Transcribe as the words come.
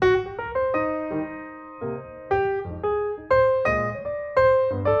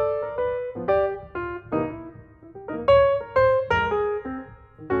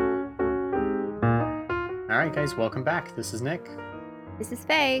guys, welcome back. This is Nick, This is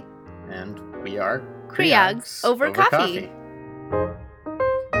Faye. and we are Creogs over coffee.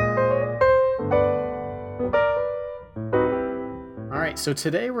 All right, so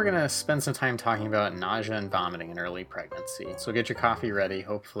today we're going to spend some time talking about nausea and vomiting in early pregnancy. So get your coffee ready.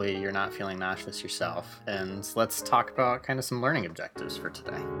 Hopefully you're not feeling nauseous yourself. And let's talk about kind of some learning objectives for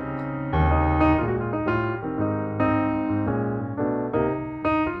today.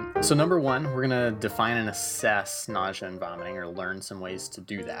 So number one, we're going to define and assess nausea and vomiting, or learn some ways to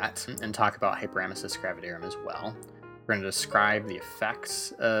do that, and talk about hyperemesis gravidarum as well. We're going to describe the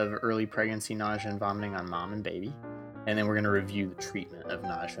effects of early pregnancy nausea and vomiting on mom and baby, and then we're going to review the treatment of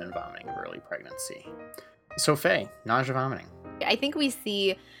nausea and vomiting of early pregnancy. So Faye, nausea, vomiting. I think we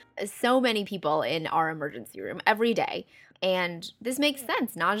see so many people in our emergency room every day, and this makes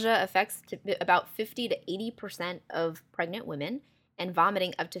sense. Nausea affects about 50 to 80% of pregnant women, and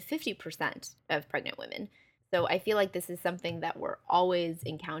vomiting up to 50% of pregnant women. So I feel like this is something that we're always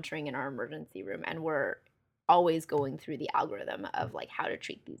encountering in our emergency room, and we're always going through the algorithm of like how to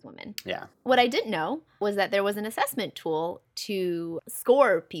treat these women. Yeah. What I didn't know was that there was an assessment tool to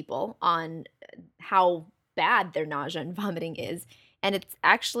score people on how bad their nausea and vomiting is, and it's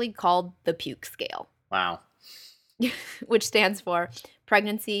actually called the Puke Scale. Wow. Which stands for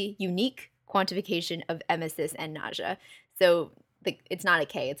Pregnancy Unique Quantification of Emesis and Nausea. So it's not a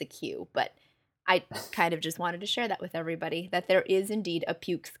K, it's a Q, but I kind of just wanted to share that with everybody, that there is indeed a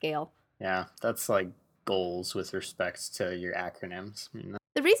Puke Scale. Yeah, that's like goals with respect to your acronyms.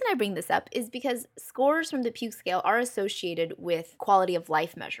 The reason I bring this up is because scores from the Puke Scale are associated with quality of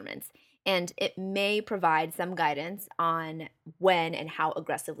life measurements, and it may provide some guidance on when and how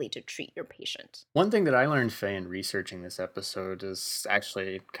aggressively to treat your patient. One thing that I learned, Faye, in researching this episode is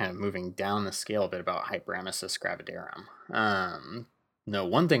actually kind of moving down the scale a bit about hyperemesis gravidarum.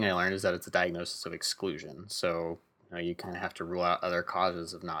 One thing I learned is that it's a diagnosis of exclusion. So, you kind of have to rule out other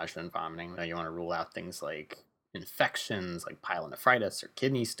causes of nausea and vomiting. You want to rule out things like infections like pyelonephritis or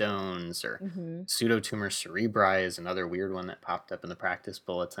kidney stones or pseudotumor cerebri is another weird one that popped up in the practice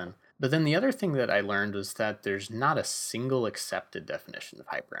bulletin. But then the other thing that I learned was that there's not a single accepted definition of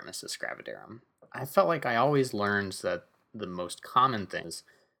hyperemesis gravidarum. I felt like I always learned that the most common thing is,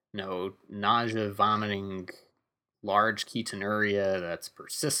 nausea, vomiting, large ketonuria that's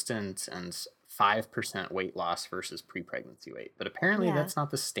persistent, and 5% weight loss versus pre-pregnancy weight. But apparently that's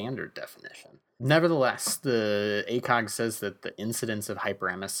not the standard definition. Nevertheless, the ACOG says that the incidence of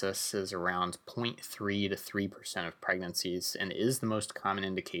hyperemesis is around 0.3 to 3% of pregnancies and is the most common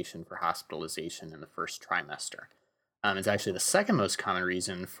indication for hospitalization in the first trimester. It's actually the second most common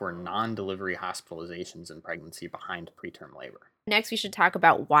reason for non-delivery hospitalizations in pregnancy behind preterm labor. Next, we should talk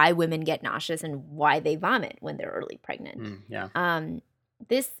about why women get nauseous and why they vomit when they're early pregnant.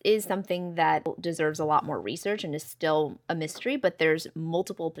 This is something that deserves a lot more research and is still a mystery, but there's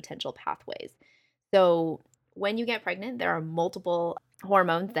multiple potential pathways. So when you get pregnant, there are multiple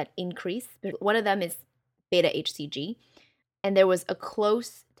hormones that increase. One of them is beta-HCG, and there was a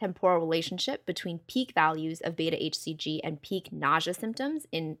close temporal relationship between peak values of beta-HCG and peak nausea symptoms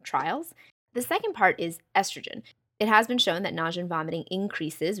in trials. The second part is estrogen. It has been shown that nausea and vomiting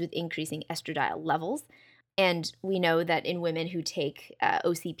increases with increasing estradiol levels. And we know that in women who take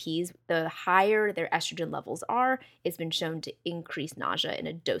OCPs, the higher their estrogen levels are, it's been shown to increase nausea in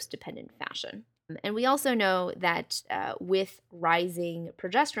a dose-dependent fashion. And we also know that with rising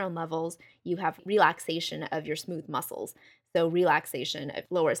progesterone levels, you have relaxation of your smooth muscles. So relaxation of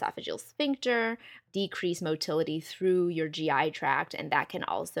lower esophageal sphincter, decreased motility through your GI tract, and that can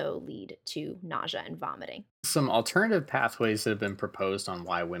also lead to nausea and vomiting. Some alternative pathways that have been proposed on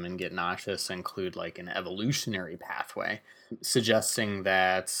why women get nauseous include like an evolutionary pathway, suggesting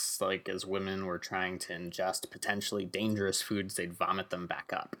that like as women were trying to ingest potentially dangerous foods, they'd vomit them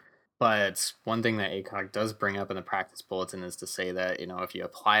back up. But one thing that ACOG does bring up in the practice bulletin is to say that, if you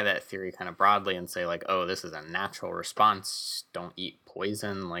apply that theory kind of broadly and say like, oh, this is a natural response, don't eat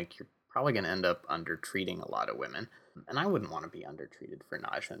poison, like you're probably going to end up under-treating a lot of women. And I wouldn't want to be undertreated for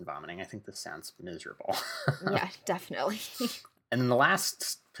nausea and vomiting. I think this sounds miserable. Yeah, definitely. And then the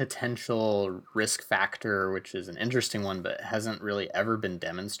last potential risk factor, which is an interesting one, but hasn't really ever been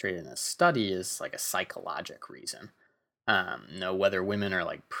demonstrated in a study, is like a psychologic reason. Whether women are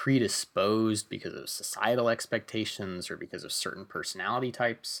like predisposed because of societal expectations or because of certain personality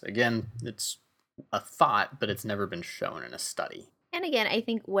types. Again, it's a thought, but it's never been shown in a study. And again, I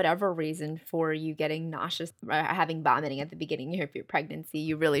think whatever reason for you getting nauseous or having vomiting at the beginning of your pregnancy,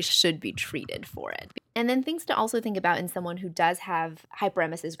 you really should be treated for it. And then things to also think about in someone who does have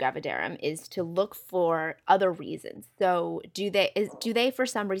hyperemesis gravidarum is to look for other reasons. So, do they for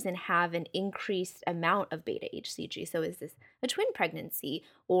some reason have an increased amount of beta HCG? So, is this a twin pregnancy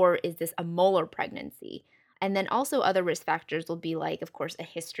or is this a molar pregnancy? And then also other risk factors will be like, of course, a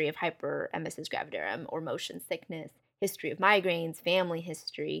history of hyperemesis gravidarum or motion sickness, history of migraines, family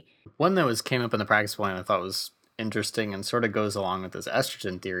history. One that was came up in the practice plan I thought was interesting and sort of goes along with this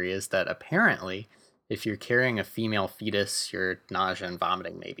estrogen theory is that apparently if you're carrying a female fetus, your nausea and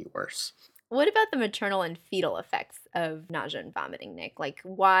vomiting may be worse. What about the maternal and fetal effects of nausea and vomiting, Nick? Like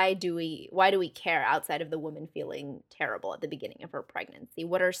why do we care outside of the woman feeling terrible at the beginning of her pregnancy?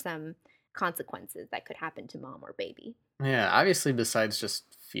 What are some consequences that could happen to mom or baby? Yeah, obviously, besides just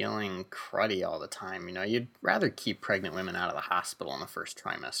feeling cruddy all the time, you'd rather keep pregnant women out of the hospital in the first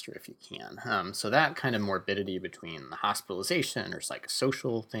trimester if you can. So that kind of morbidity between the hospitalization or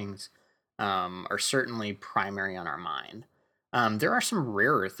psychosocial things are certainly primary on our mind. There are some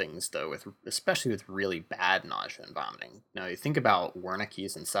rarer things though, with especially with really bad nausea and vomiting. You think about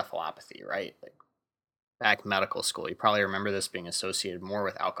Wernicke's encephalopathy, right? Like back in medical school, you probably remember this being associated more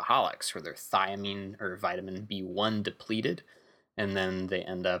with alcoholics, where their thiamine or vitamin B1 depleted, and then they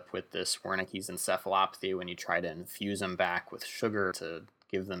end up with this Wernicke's encephalopathy when you try to infuse them back with sugar to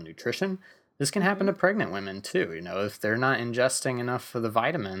give them nutrition. This can happen Mhm. to pregnant women too. If they're not ingesting enough of the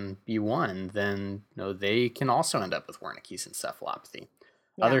vitamin B1, then they can also end up with Wernicke's encephalopathy.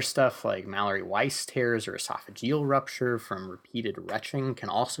 Yeah. Other stuff like Mallory Weiss tears or esophageal rupture from repeated retching can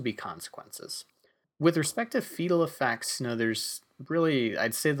also be consequences. With respect to fetal effects, there's really,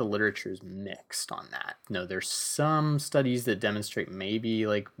 I'd say the literature is mixed on that. There's some studies that demonstrate maybe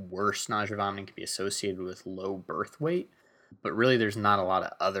like worse nausea vomiting can be associated with low birth weight, but really there's not a lot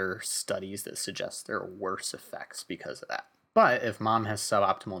of other studies that suggest there are worse effects because of that. But if mom has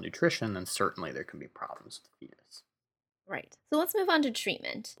suboptimal nutrition, then certainly there can be problems with the fetus. Right. So let's move on to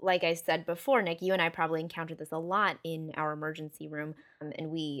treatment. Like I said before, Nick, you and I probably encounter this a lot in our emergency room, and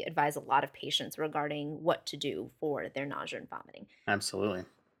we advise a lot of patients regarding what to do for their nausea and vomiting. Absolutely.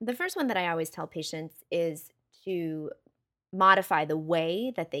 The first one that I always tell patients is to modify the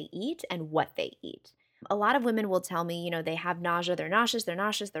way that they eat and what they eat. A lot of women will tell me, they have nausea, they're nauseous,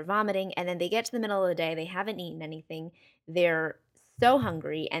 they're vomiting, and then they get to the middle of the day, they haven't eaten anything, they're so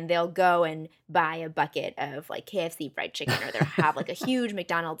hungry, and they'll go and buy a bucket of like KFC fried chicken, or they'll have like a huge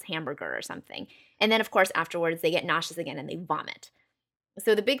McDonald's hamburger or something. And then, of course, afterwards, they get nauseous again and they vomit.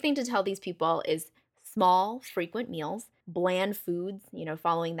 So the big thing to tell these people is small, frequent meals, bland foods,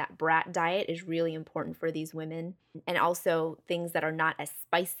 following that brat diet is really important for these women. And also things that are not as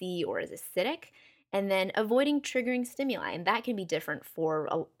spicy or as acidic. And then avoiding triggering stimuli, and that can be different for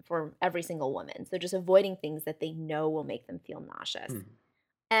every single woman. So just avoiding things that they know will make them feel nauseous. Hmm.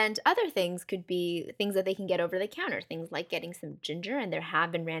 And other things could be things that they can get over the counter, things like getting some ginger. And there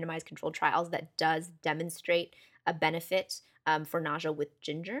have been randomized controlled trials that does demonstrate a benefit for nausea with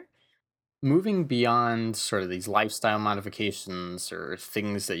ginger. Moving beyond sort of these lifestyle modifications or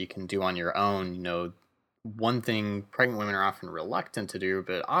things that you can do on your own, one thing pregnant women are often reluctant to do,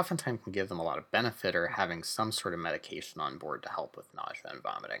 but oftentimes can give them a lot of benefit, or having some sort of medication on board to help with nausea and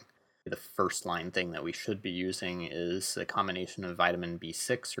vomiting. The first line thing that we should be using is a combination of vitamin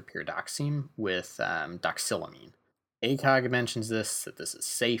B6 or pyridoxine with doxylamine. ACOG mentions this, that this is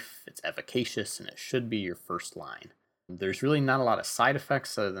safe, it's efficacious, and it should be your first line. There's really not a lot of side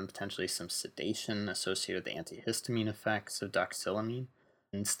effects other than potentially some sedation associated with the antihistamine effects of doxylamine.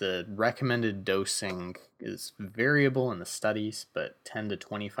 And the recommended dosing is variable in the studies, but 10 to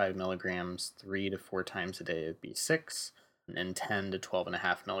 25 milligrams 3 to 4 times a day of B6, and 10 to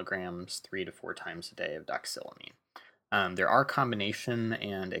 12.5 milligrams 3 to 4 times a day of doxylamine. There are combination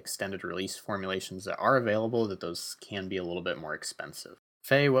and extended release formulations that are available, that those can be a little bit more expensive.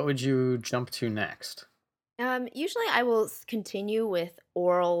 Faye, what would you jump to next? Usually, I will continue with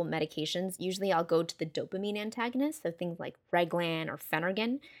oral medications. Usually, I'll go to the dopamine antagonists, so things like Reglan or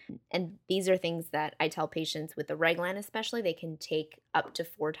Phenergan. And these are things that I tell patients with the Reglan, especially, they can take up to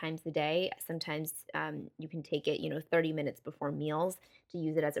 4 times a day. Sometimes you can take it, 30 minutes before meals to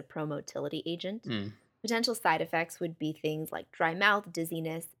use it as a promotility agent. Hmm. Potential side effects would be things like dry mouth,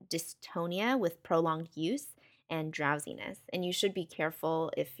 dizziness, dystonia with prolonged use, and drowsiness. And you should be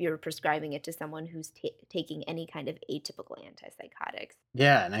careful if you're prescribing it to someone who's taking any kind of atypical antipsychotics.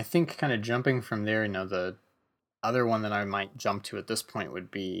 Yeah, and I think kind of jumping from there, the other one that I might jump to at this point would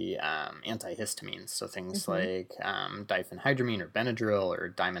be antihistamines. So things Hmm. like diphenhydramine or Benadryl, or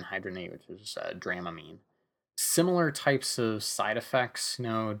dimenhydrinate, which is Dramamine. Similar types of side effects,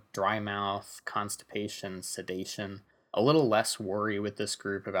 dry mouth, constipation, sedation. A little less worry with this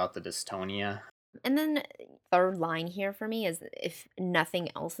group about the dystonia. And then third line here for me is if nothing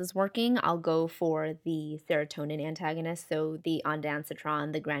else is working, I'll go for the serotonin antagonist, so the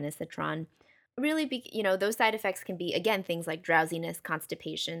ondansetron, the granisetron. Really, those side effects can be, again, things like drowsiness,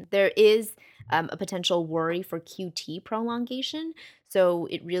 constipation. There is a potential worry for QT prolongation. So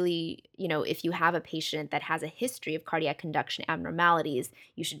it really, if you have a patient that has a history of cardiac conduction abnormalities,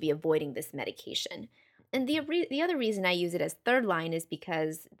 you should be avoiding this medication. And the other reason I use it as third line is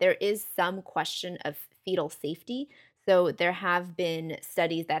because there is some question of fetal safety. So there have been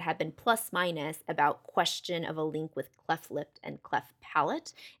studies that have been plus minus about question of a link with cleft lip and cleft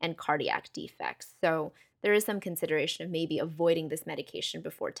palate and cardiac defects. So there is some consideration of maybe avoiding this medication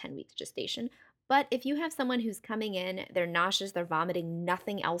before 10 weeks gestation. But if you have someone who's coming in, they're nauseous, they're vomiting,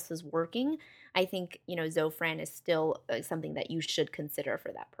 nothing else is working, I think, Zofran is still something that you should consider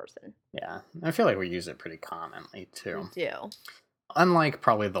for that person. Yeah, I feel like we use it pretty commonly too. We do. Unlike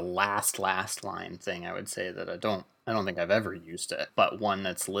probably the last line thing, I would say that I don't think I've ever used it, but one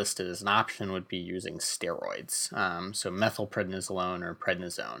that's listed as an option would be using steroids. So methylprednisolone or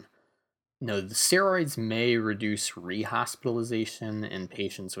prednisone. The steroids may reduce rehospitalization in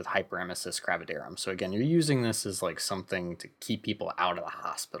patients with hyperemesis gravidarum. So again, you're using this as like something to keep people out of the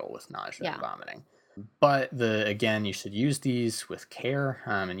hospital with nausea and vomiting. But again, you should use these with care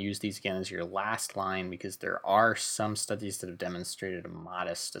and use these again as your last line because there are some studies that have demonstrated a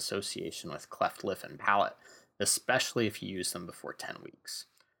modest association with cleft lip and palate, especially if you use them before 10 weeks.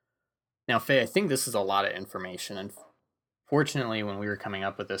 Now, Faye, I think this is a lot of information, and fortunately, when we were coming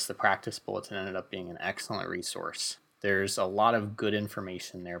up with this, the practice bulletin ended up being an excellent resource. There's a lot of good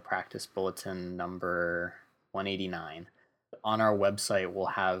information there, practice bulletin number 189. On our website, we'll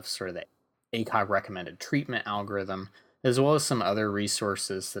have sort of the ACOG recommended treatment algorithm, as well as some other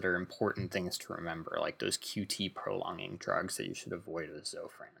resources that are important things to remember, like those QT prolonging drugs that you should avoid with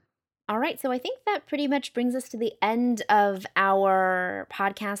Zofran. All right, so I think that pretty much brings us to the end of our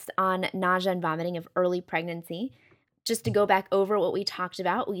podcast on nausea and vomiting of early pregnancy. Just to go back over what we talked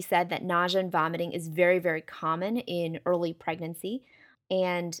about, we said that nausea and vomiting is very, very common in early pregnancy,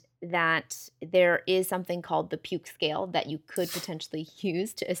 and that there is something called the puke scale that you could potentially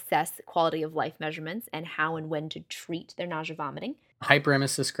use to assess quality of life measurements and how and when to treat their nausea vomiting.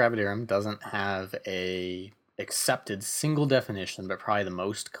 Hyperemesis gravidarum doesn't have a accepted single definition, but probably the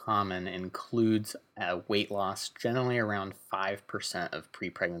most common includes weight loss, generally around 5% of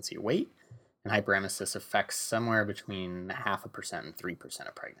pre-pregnancy weight. And hyperemesis affects somewhere between 0.5% and 3%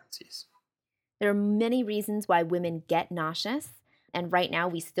 of pregnancies. There are many reasons why women get nauseous. And right now,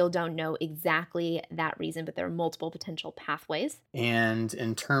 we still don't know exactly that reason, but there are multiple potential pathways. And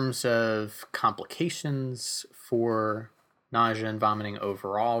in terms of complications for nausea and vomiting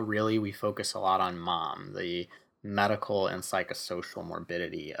overall, really, we focus a lot on MOM, the medical and psychosocial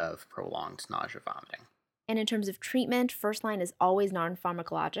morbidity of prolonged nausea vomiting. And in terms of treatment, first line is always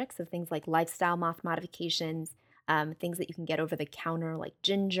non-pharmacologic, so things like lifestyle modifications, things that you can get over the counter like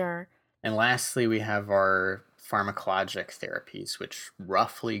ginger. And lastly, we have our pharmacologic therapies, which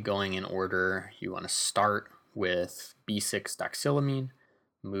roughly going in order, you want to start with B6-doxylamine,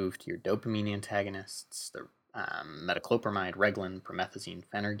 move to your dopamine antagonists, the metoclopramide, Reglan, promethazine,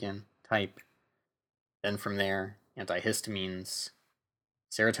 Phenergan type. Then from there, antihistamines,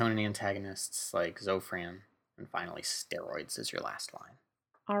 serotonin antagonists like Zofran, and finally steroids is your last line.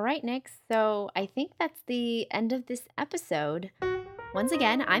 All right, Nick. So I think that's the end of this episode. Once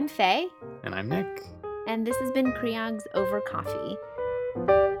again, I'm Faye. And I'm Nick. And this has been Creogs Over Coffee.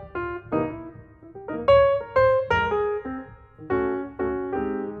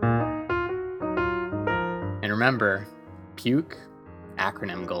 And remember, puke,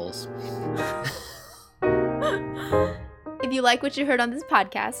 acronym goals. If you like what you heard on this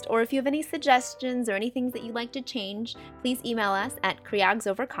podcast, or if you have any suggestions or any things that you'd like to change, please email us at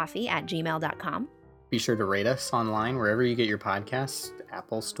creogsovercoffee@gmail.com. Be sure to rate us online wherever you get your podcasts,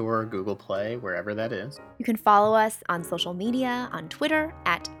 Apple Store, Google Play, wherever that is. You can follow us on social media, on Twitter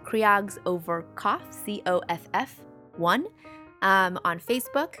at creogsovercoff, COFF1, on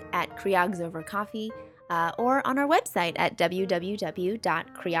Facebook at creogsovercoffee, or on our website at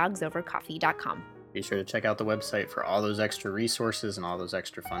www.creogsovercoffee.com. Be sure to check out the website for all those extra resources and all those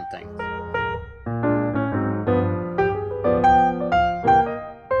extra fun things.